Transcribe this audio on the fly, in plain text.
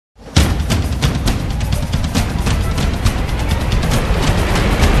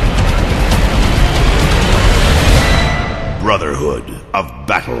Brotherhood of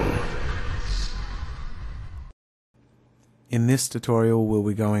Battle. In this tutorial we'll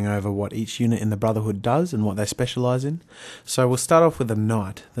be going over what each unit in the Brotherhood does and what they specialise in. So we'll start off with the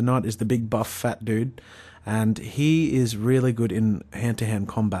Knight. The Knight is the big buff fat dude, and he is really good in hand-to-hand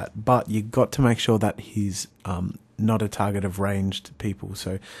combat, but you've got to make sure that he's not a target of ranged people.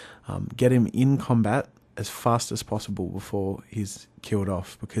 So get him in combat as fast as possible before he's killed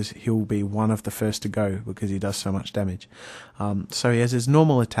off, because he'll be one of the first to go because he does so much damage. So he has his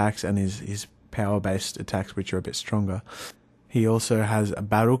normal attacks and his power-based attacks, which are a bit stronger. He also has a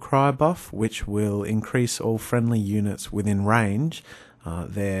battle cry buff, which will increase all friendly units within range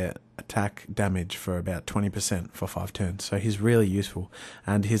their attack damage for about 20% for 5 turns. So he's really useful.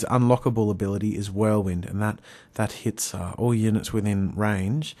 And his unlockable ability is Whirlwind, and that hits all units within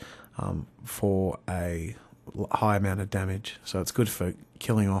range for a high amount of damage. So it's good for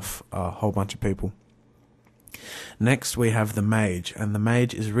killing off a whole bunch of people. Next we have the Mage, and the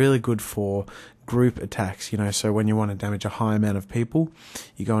Mage is really good for group attacks, so when you want to damage a high amount of people,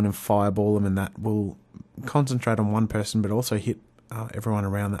 you go in and fireball them, and that will concentrate on one person but also hit everyone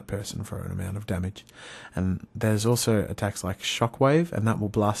around that person for an amount of damage. And there's also attacks like Shockwave, and that will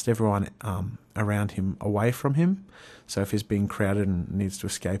blast everyone around him away from him. So if he's being crowded and needs to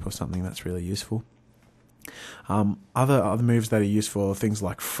escape or something, that's really useful. Other moves that are useful are things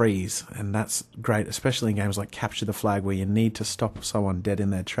like Freeze, and that's great, especially in games like Capture the Flag, where you need to stop someone dead in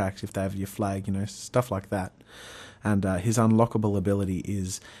their tracks if they have your flag, stuff like that. And his unlockable ability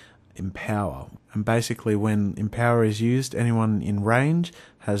is Empower, and basically when Empower is used, anyone in range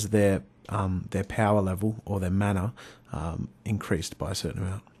has their power level or their mana increased by a certain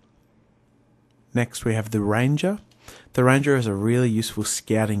amount. Next we have the Ranger. The Ranger is a really useful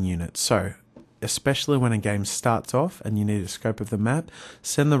scouting unit, so especially when a game starts off and you need a scope of the map,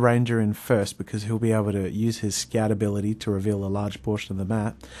 send the Ranger in first, because he'll be able to use his scout ability to reveal a large portion of the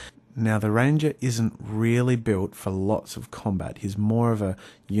map. Now, the Ranger isn't really built for lots of combat. He's more of a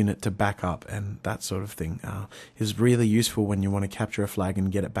unit to back up and that sort of thing. He's really useful when you want to capture a flag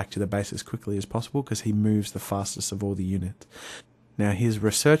and get it back to the base as quickly as possible, because he moves the fastest of all the units. Now, his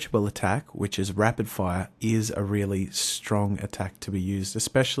researchable attack, which is rapid fire, is a really strong attack to be used,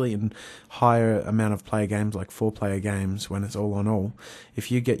 especially in higher amount of player games, like 4-player games, when it's all on all. If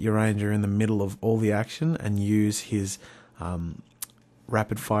you get your Ranger in the middle of all the action and use his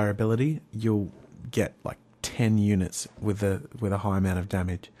rapid fire ability, you'll get like 10 units with a high amount of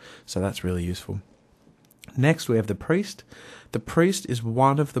damage. So that's really useful. Next we have the Priest. The Priest is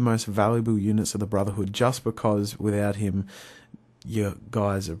one of the most valuable units of the Brotherhood, just because without him your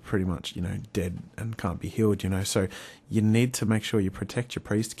guys are pretty much, dead and can't be healed, so you need to make sure you protect your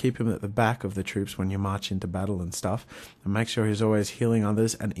Priest, keep him at the back of the troops when you march into battle and stuff, and make sure he's always healing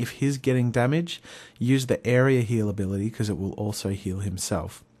others. And if he's getting damage, use the area heal ability, because it will also heal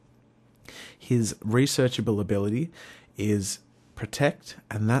himself. His researchable ability is Protect,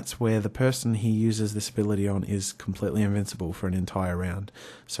 and that's where the person he uses this ability on is completely invincible for an entire round.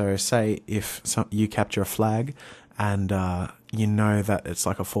 So say if you capture a flag and you know that it's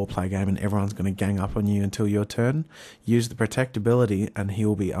like a 4-player game and everyone's going to gang up on you until your turn, use the Protect ability and he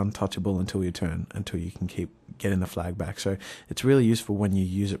will be untouchable until your turn, until you can keep getting the flag back. So it's really useful when you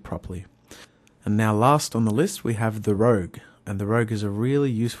use it properly. And now last on the list we have the Rogue. And the Rogue is a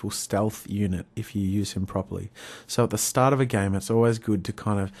really useful stealth unit if you use him properly. So at the start of a game, it's always good to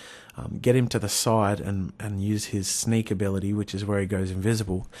kind of get him to the side and use his sneak ability, which is where he goes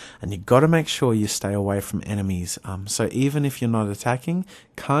invisible. And you've got to make sure you stay away from enemies. So even if you're not attacking,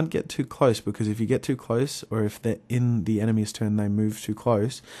 can't get too close, because if you get too close, or if they're in the enemy's turn they move too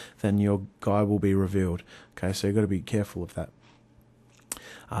close, then your guy will be revealed. Okay, so you've got to be careful of that.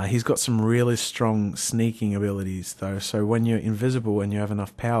 He's got some really strong sneaking abilities though, so when you're invisible and you have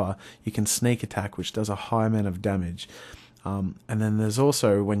enough power, you can sneak attack, which does a high amount of damage. And then there's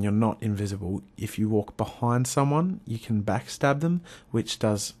also, when you're not invisible, if you walk behind someone, you can backstab them, which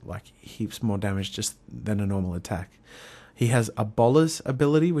does like heaps more damage just than a normal attack. He has a Boller's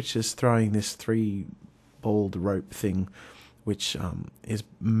ability, which is throwing this 3-balled rope thing, which is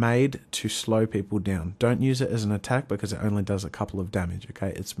made to slow people down. Don't use it as an attack, because it only does a couple of damage,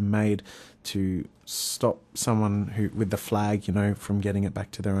 okay? It's made to stop someone with the flag, from getting it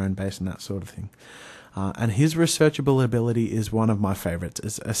back to their own base and that sort of thing. And his researchable ability is one of my favorites.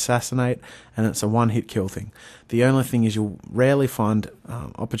 It's Assassinate, and it's a one-hit kill thing. The only thing is you'll rarely find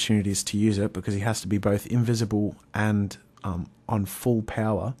opportunities to use it, because he has to be both invisible and on full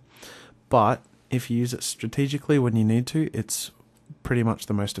power. But if you use it strategically when you need to, it's pretty much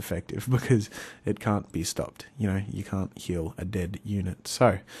the most effective, because it can't be stopped. You can't heal a dead unit.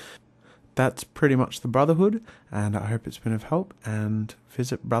 So that's pretty much the Brotherhood, and I hope it's been of help, and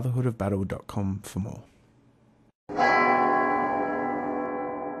visit brotherhoodofbattle.com for more.